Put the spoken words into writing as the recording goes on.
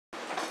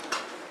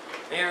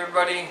Hey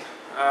everybody,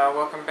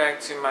 welcome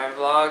back to my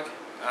vlog.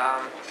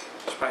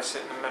 Should probably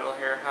sit in the middle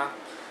here,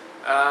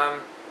 huh?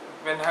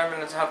 Been having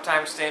a tough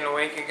time staying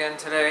awake again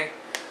today.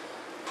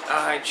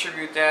 I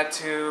attribute that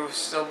to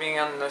still being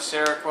on the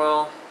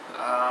Seroquel.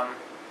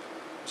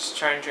 Just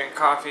trying to drink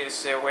coffee to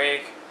stay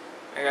awake.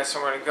 I got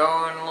somewhere to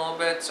go in a little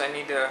bit, so I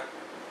need to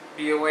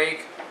be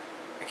awake.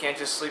 I can't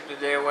just sleep the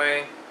day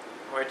away,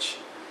 which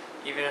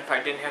even if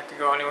I didn't have to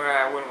go anywhere,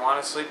 I wouldn't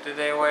want to sleep the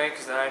day away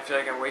because then I feel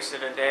like I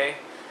wasted a day.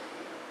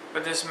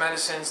 But this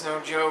medicine's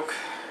no joke.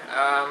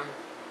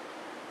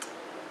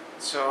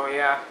 So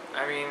yeah,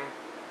 I mean,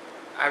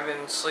 I've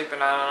been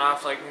sleeping on and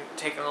off, like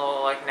taking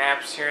little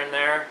naps here and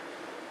there.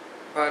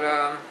 But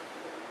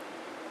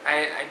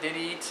I did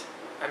eat.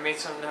 I made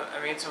some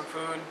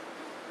food.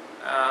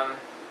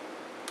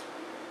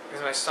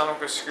 Because my stomach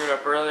was screwed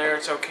up earlier.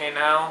 It's okay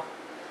now.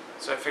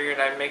 So I figured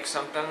I'd make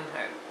something.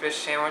 I had fish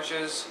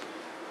sandwiches.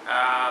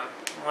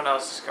 What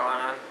else is going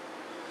on?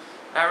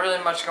 Not really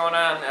much going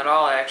on at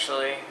all,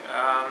 actually.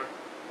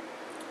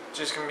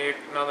 Just gonna be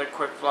another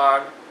quick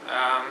vlog.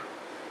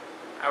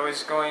 I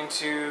was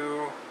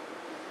thinking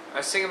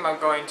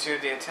about going to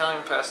the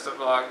Italian Festa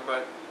vlog,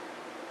 but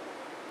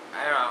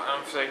I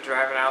don't feel like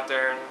driving out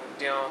there and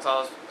dealing with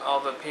all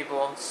the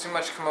people. It's too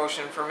much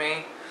commotion for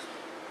me.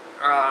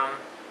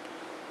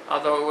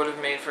 Although it would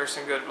have made for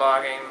some good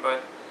vlogging,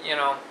 but you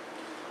know,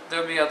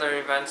 there'll be other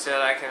events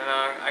that I can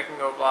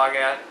go vlog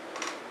at.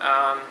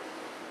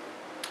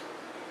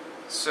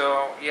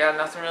 So yeah,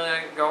 nothing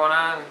really going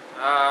on.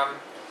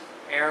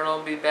 Aaron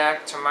will be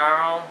back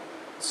tomorrow,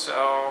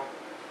 so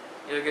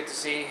you'll get to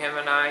see him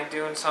and I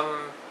doing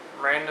some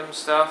random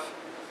stuff.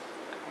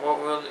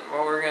 What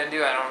we're gonna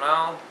do, I don't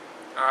know.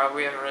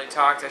 We haven't really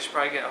talked. I should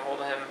probably get a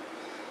hold of him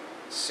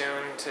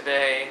soon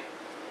today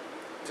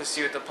to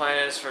see what the plan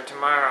is for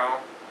tomorrow.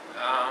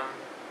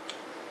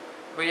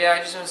 But yeah, I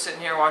just been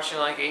sitting here watching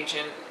like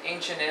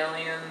Ancient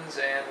Aliens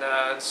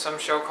and some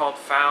show called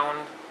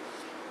Found.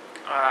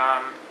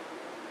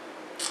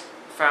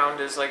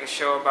 Found is like a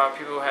show about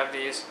people who have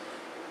these,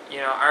 you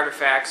know,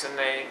 artifacts, and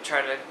they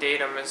try to date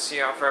them and see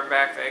how far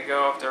back they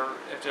go,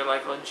 if they're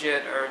like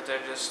legit or if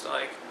they're just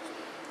like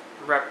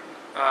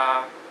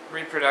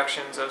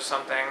reproductions of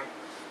something.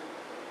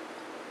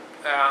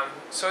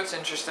 So it's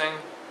interesting.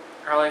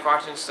 I like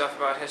watching stuff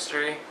about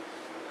history.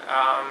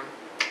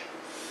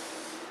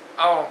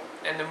 Oh,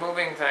 and the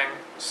moving thing.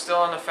 Still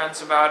on the fence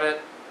about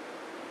it.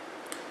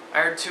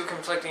 I heard two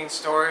conflicting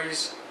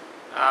stories.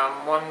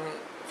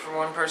 For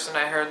one person,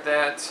 I heard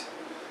that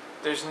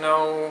there's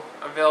no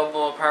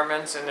available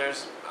apartments and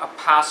there's a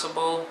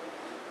possible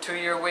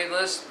 2-year wait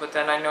list, but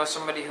then I know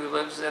somebody who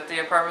lives at the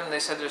apartment and they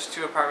said there's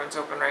 2 apartments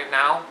open right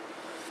now.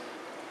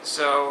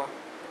 So,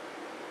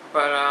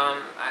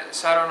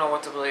 so I don't know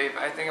what to believe.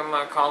 I think I'm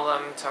going to call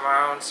them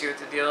tomorrow and see what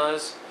the deal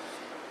is,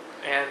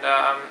 and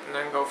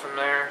then go from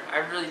there. I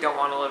really don't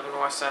want to live in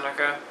West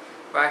Seneca,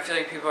 but I feel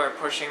like people are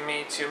pushing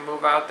me to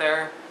move out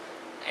there,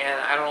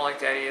 and I don't like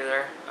that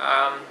either.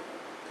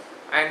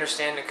 I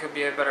understand it could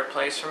be a better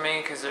place for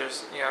me because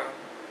there's, you know,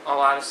 a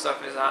lot of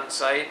stuff is on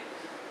site.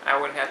 I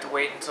wouldn't have to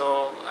wait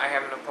until I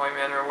have an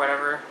appointment or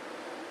whatever.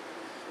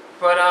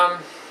 But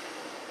I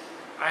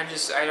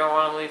don't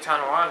want to leave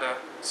Tonawanda.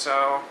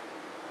 So,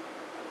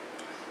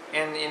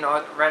 and you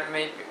know, rent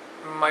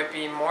might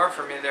be more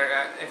for me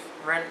there. If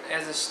rent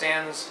as it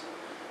stands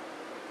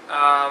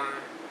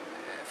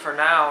for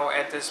now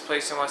at this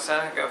place in West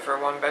Seneca for a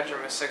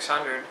 1-bedroom is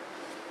 $600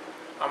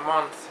 a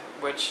month,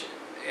 which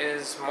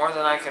is more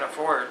than I can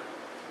afford,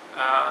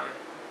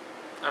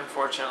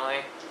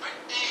 unfortunately.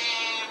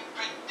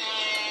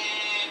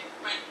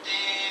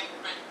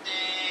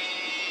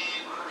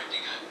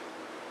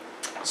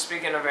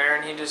 Speaking of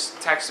Aaron, he just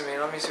texted me.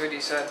 Let me see what he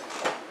said.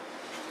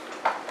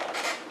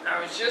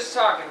 I was just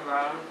talking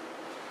about him.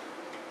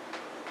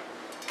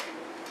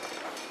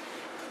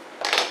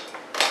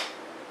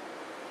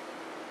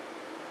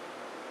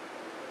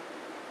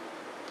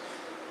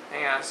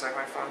 Hang on a sec,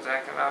 my phone's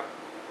acting up.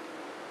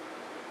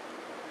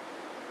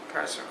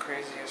 Press some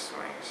craziest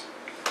swings.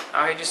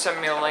 He just sent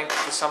me a link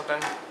to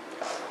something.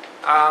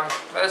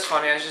 But it's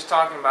funny, I was just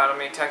talking about him,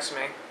 he texted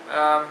me.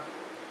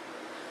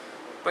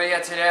 But yeah,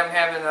 today I'm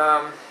having,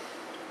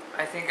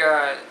 I think,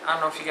 I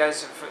don't know if you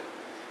guys have,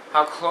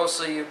 how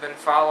closely you've been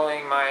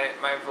following my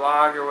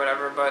vlog or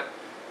whatever, but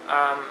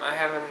I'm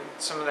having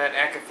some of that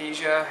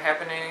akathisia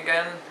happening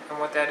again. And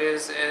what that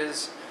is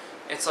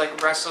it's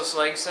like restless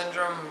leg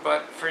syndrome,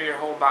 but for your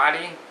whole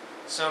body.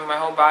 So my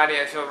whole body,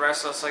 I feel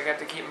restless, like I have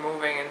to keep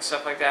moving and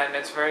stuff like that, and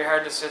it's very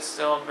hard to sit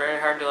still and very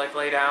hard to like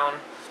lay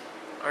down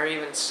or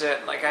even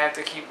sit. Like I have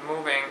to keep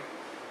moving,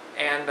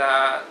 and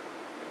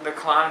the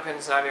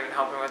Klonopin's not even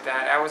helping with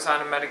that. I was on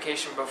a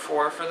medication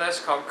before for this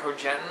called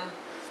Cogentin,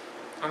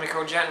 and the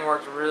Cogentin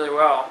worked really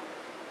well,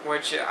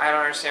 which I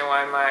don't understand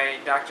why my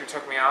doctor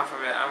took me off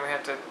of it. I'm going to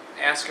have to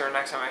ask her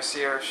next time I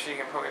see her if she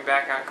can put me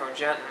back on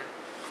Cogentin.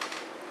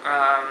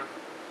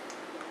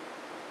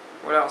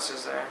 What else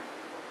is there?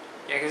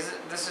 Yeah, because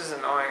this is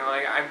annoying.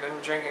 Like, I've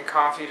been drinking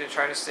coffee to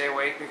try to stay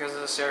awake because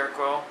of the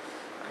Seroquel.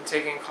 I'm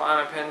taking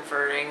Klonopin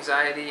for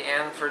anxiety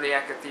and for the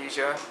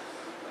akathisia.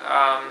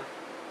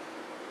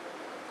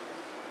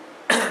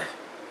 The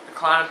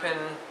Klonopin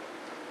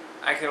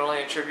I could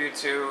only attribute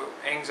to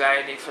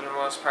anxiety for the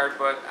most part,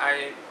 but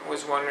I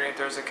was wondering if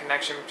there's a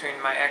connection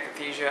between my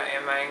akathisia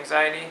and my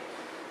anxiety.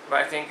 But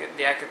I think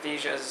the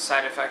akathisia is a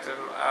side effect of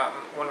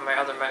one of my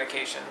other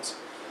medications.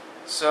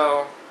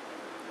 So,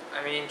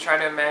 I mean, try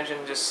to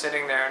imagine just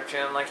sitting there and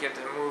feeling like you have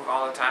to move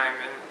all the time,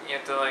 and you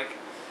have to, like,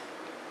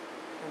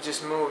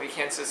 just move. You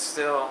can't sit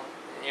still.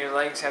 Your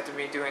legs have to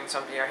be doing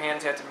something, your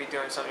hands have to be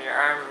doing something, your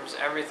arms,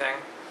 everything.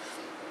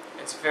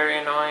 It's very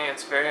annoying,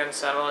 it's very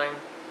unsettling.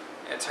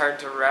 It's hard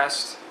to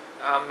rest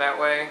that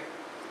way.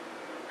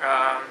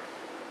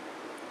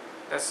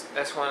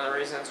 That's one of the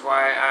reasons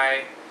why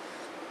I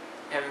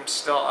am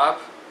still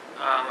up.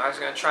 I was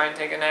going to try and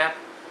take a nap,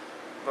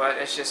 but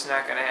it's just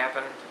not going to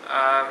happen.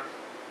 I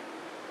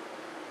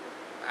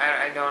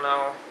don't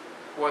know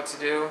what to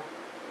do.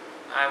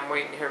 I'm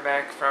waiting to hear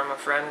back from a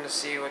friend to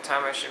see what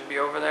time I should be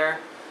over there.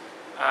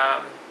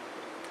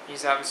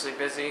 He's obviously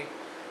busy.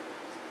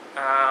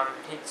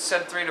 He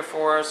said 3 to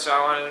 4, so I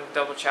wanted to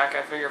double check.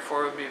 I figured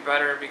 4 would be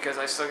better because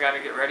I still got to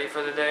get ready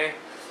for the day.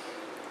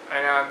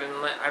 I know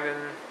I've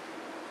been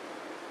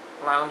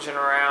lounging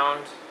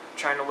around,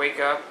 trying to wake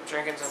up,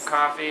 drinking some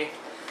coffee.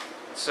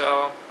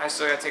 So I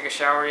still got to take a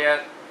shower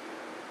yet.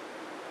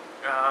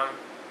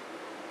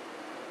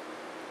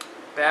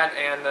 That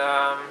and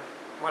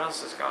what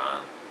else is going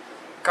on?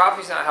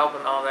 Coffee's not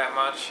helping all that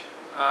much.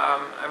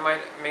 I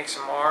might make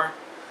some more.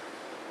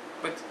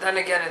 But then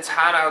again, it's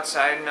hot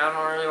outside, and I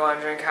don't really want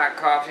to drink hot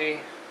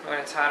coffee when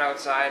it's hot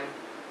outside.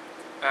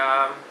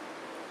 I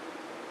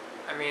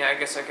mean, I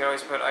guess I could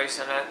always put ice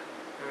in it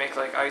and make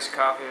like iced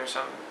coffee or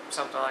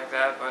something like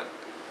that. But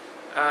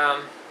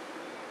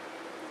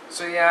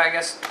so yeah, I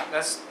guess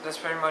that's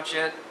pretty much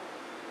it.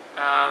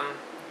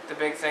 The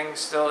big thing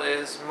still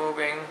is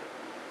moving,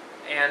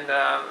 and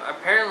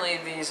apparently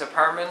these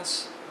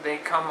apartments, they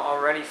come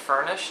already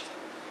furnished.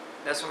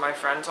 That's what my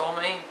friend told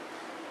me.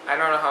 I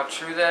don't know how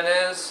true that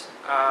is,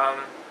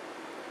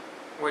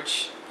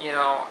 which, you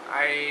know,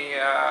 I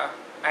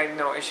have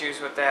no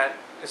issues with that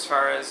as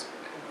far as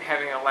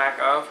having a lack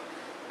of.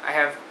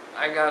 I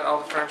got all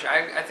the furniture.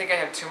 I think I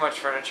have too much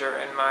furniture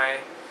in my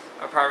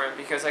apartment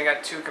because I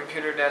got 2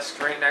 computer desks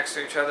right next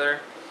to each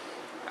other.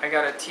 I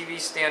got a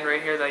TV stand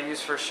right here that I use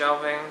for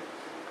shelving.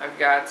 I've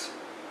got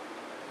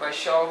my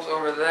shelves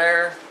over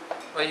there.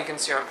 Well, you can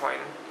see where I'm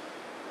pointing.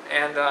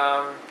 And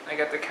I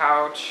got the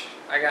couch.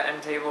 I got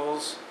end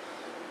tables.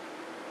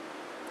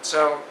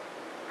 So,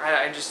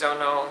 I just don't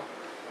know.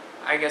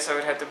 I guess I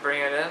would have to bring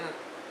it in.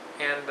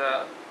 And,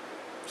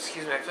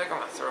 excuse me, I feel like I'm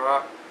going to throw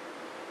up.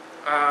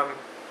 I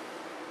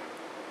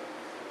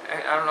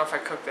don't know if I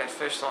cooked that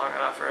fish long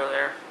enough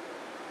earlier.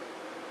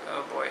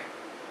 Oh boy.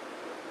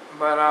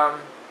 But,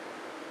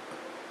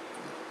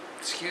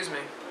 excuse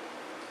me.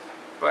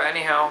 But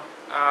anyhow,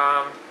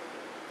 I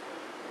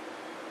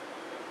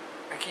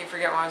keep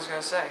forgetting what I was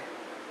going to say.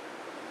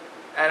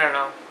 I don't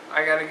know.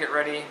 I got to get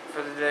ready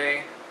for the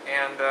day.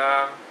 And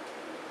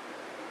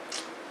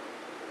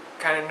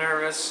kind of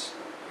nervous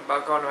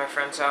about going to my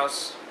friend's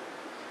house.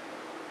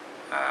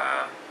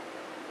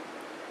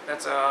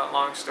 That's a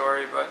long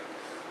story, but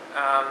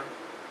oh,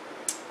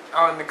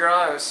 and the girl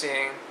I was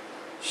seeing,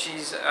 she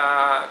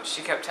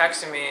kept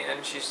texting me,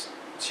 and she's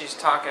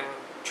talking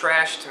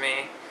trash to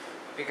me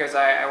because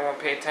I won't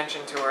pay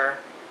attention to her,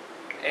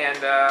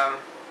 and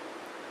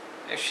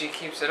if she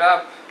keeps it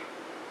up,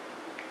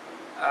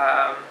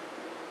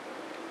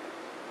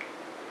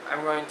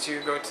 I'm going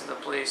to go to the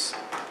police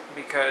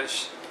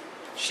because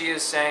she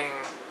is saying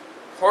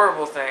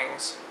horrible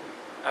things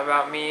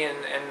about me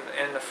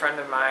and a friend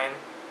of mine,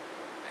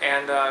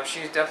 and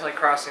she's definitely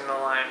crossing the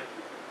line.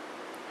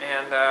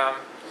 And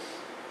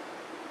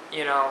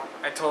you know,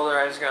 I told her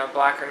I was going to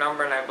block her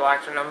number, and I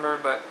blocked her number,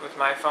 but with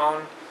my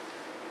phone,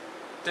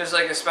 there's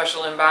like a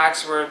special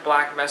inbox where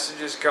black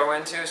messages go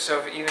into,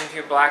 so even if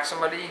you block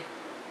somebody,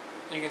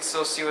 you can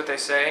still see what they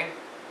say.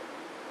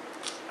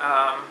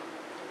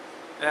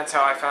 And that's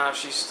how I found out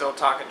she's still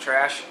talking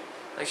trash.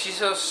 Like, she's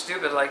so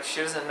stupid, like,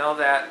 she doesn't know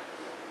that.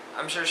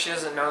 I'm sure she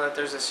doesn't know that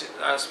there's a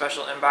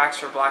special inbox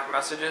for blocked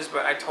messages,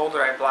 but I told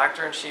her I blocked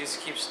her, and she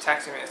keeps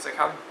texting me. It's like,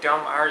 how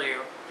dumb are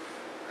you?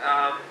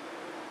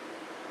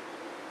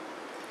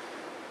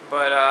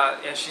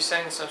 Yeah, she's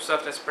saying some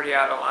stuff that's pretty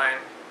out of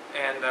line,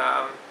 and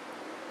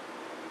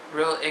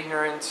real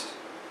ignorant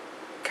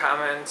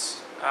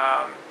comments.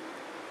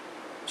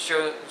 She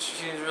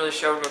really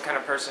showed what kind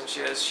of person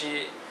she is.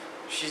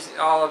 She's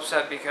all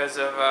upset because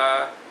of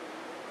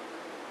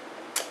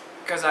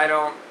because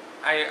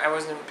I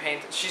wasn't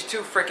paying. She's too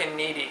freaking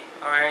needy.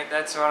 All right,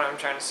 that's what I'm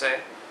trying to say.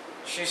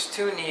 She's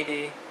too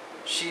needy.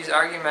 She's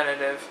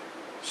argumentative.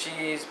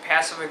 She's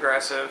passive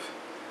aggressive.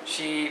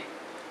 She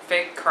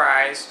fake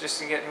cries just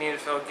to get me to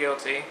feel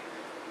guilty.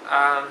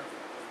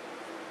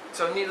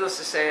 So needless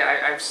to say,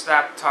 I've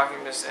stopped talking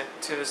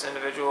to this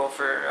individual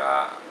for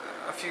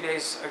a few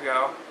days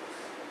ago.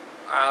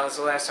 That was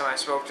the last time I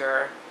spoke to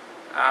her.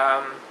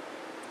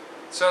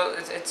 So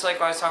it's like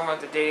when I was talking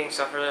about the dating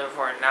stuff earlier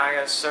before. Now I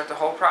gotta start the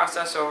whole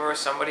process over with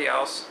somebody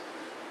else,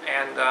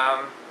 and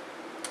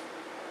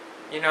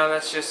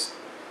that's just,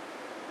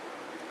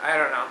 I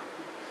don't know.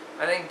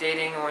 I think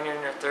dating when you're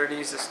in your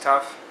 30s is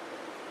tough.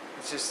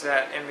 It's just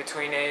that in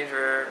between age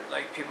where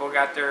like people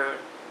got their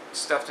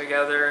stuff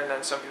together and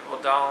then some people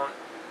don't.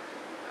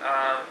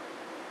 I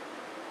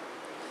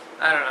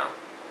don't know.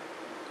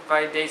 If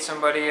I date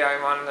somebody, I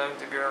want them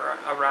to be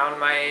around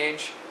my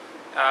age.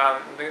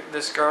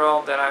 This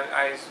girl that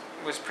I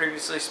was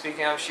previously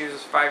speaking of, she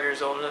was 5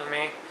 years older than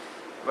me,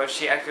 but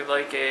she acted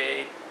like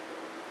a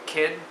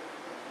kid.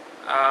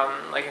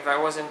 Like if I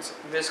wasn't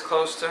this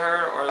close to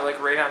her or like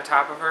right on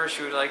top of her,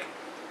 she'd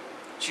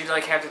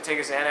have to take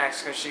a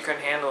Xanax because she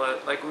couldn't handle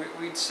it. Like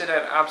we'd sit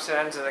at opposite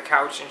ends of the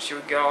couch and she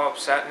would get all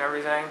upset and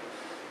everything.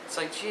 It's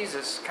like,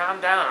 Jesus,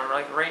 calm down. I'm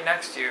like right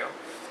next to you.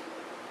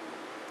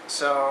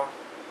 So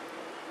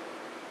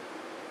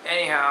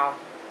anyhow,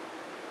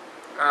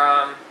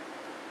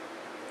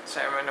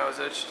 sorry, my nose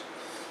itched.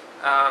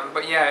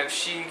 But yeah, if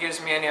she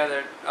gives me any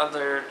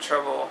other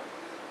trouble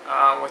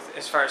with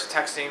as far as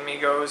texting me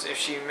goes, if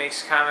she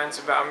makes comments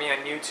about me on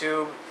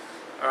YouTube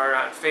or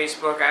on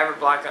Facebook, I have her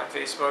blocked on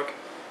Facebook,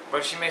 but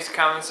if she makes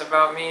comments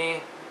about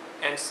me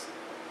and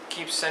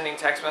keeps sending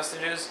text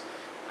messages,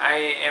 I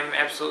am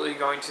absolutely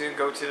going to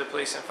go to the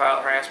police and file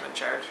a harassment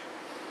charge,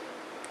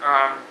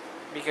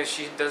 because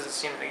she doesn't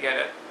seem to get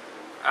it.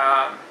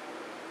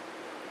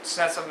 It's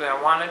not something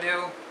I want to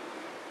do,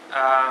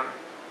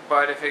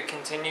 but if it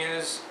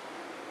continues,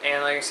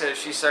 and like I said, if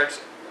she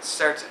starts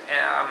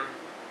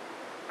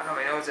oh,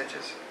 my nose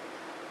itches.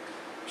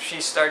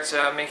 She starts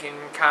making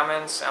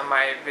comments on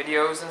my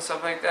videos and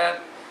stuff like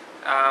that,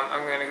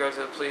 I'm going to go to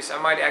the police. I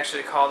might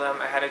actually call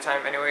them ahead of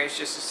time anyways,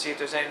 just to see if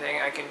there's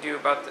anything I can do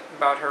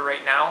about her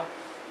right now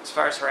as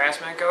far as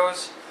harassment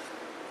goes.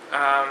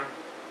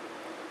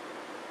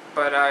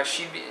 But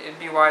it'd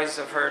be wise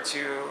of her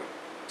to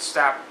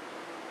stop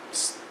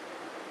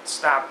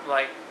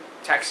like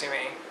texting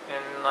me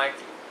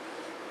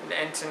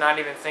and to not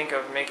even think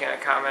of making a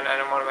comment on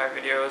one of my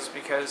videos,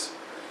 because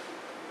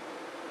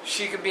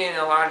she could be in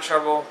a lot of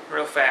trouble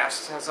real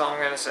fast. That's all I'm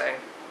going to say.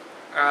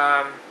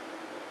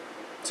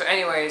 So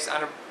anyways,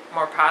 on a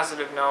more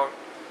positive note,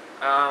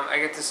 I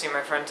get to see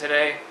my friend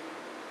today.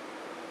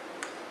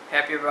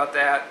 Happy about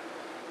that.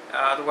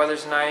 The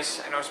weather's nice.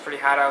 I know it's pretty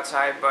hot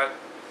outside, but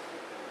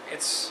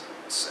it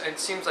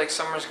seems like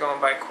summer's going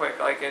by quick.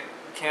 Like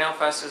Canal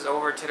Fest is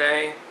over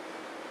today.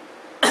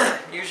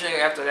 Usually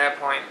after that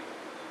point,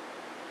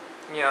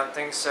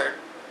 things start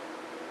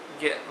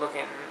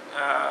looking,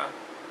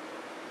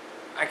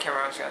 I can't remember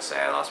what I was going to say.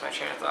 I lost my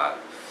train of thought.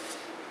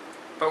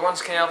 But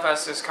once Canal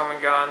Fest is come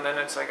and gone, then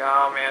it's like,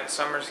 oh man,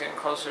 summer's getting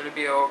closer to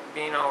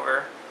being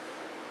over.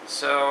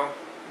 So,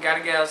 you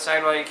gotta get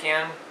outside while you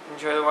can.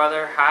 Enjoy the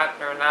weather, hot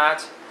or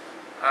not.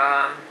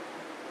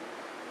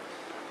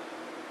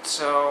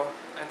 So,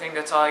 I think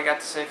that's all I got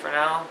to say for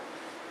now.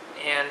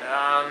 And,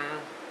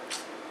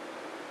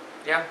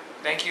 yeah,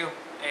 thank you.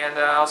 And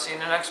I'll see you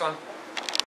in the next one.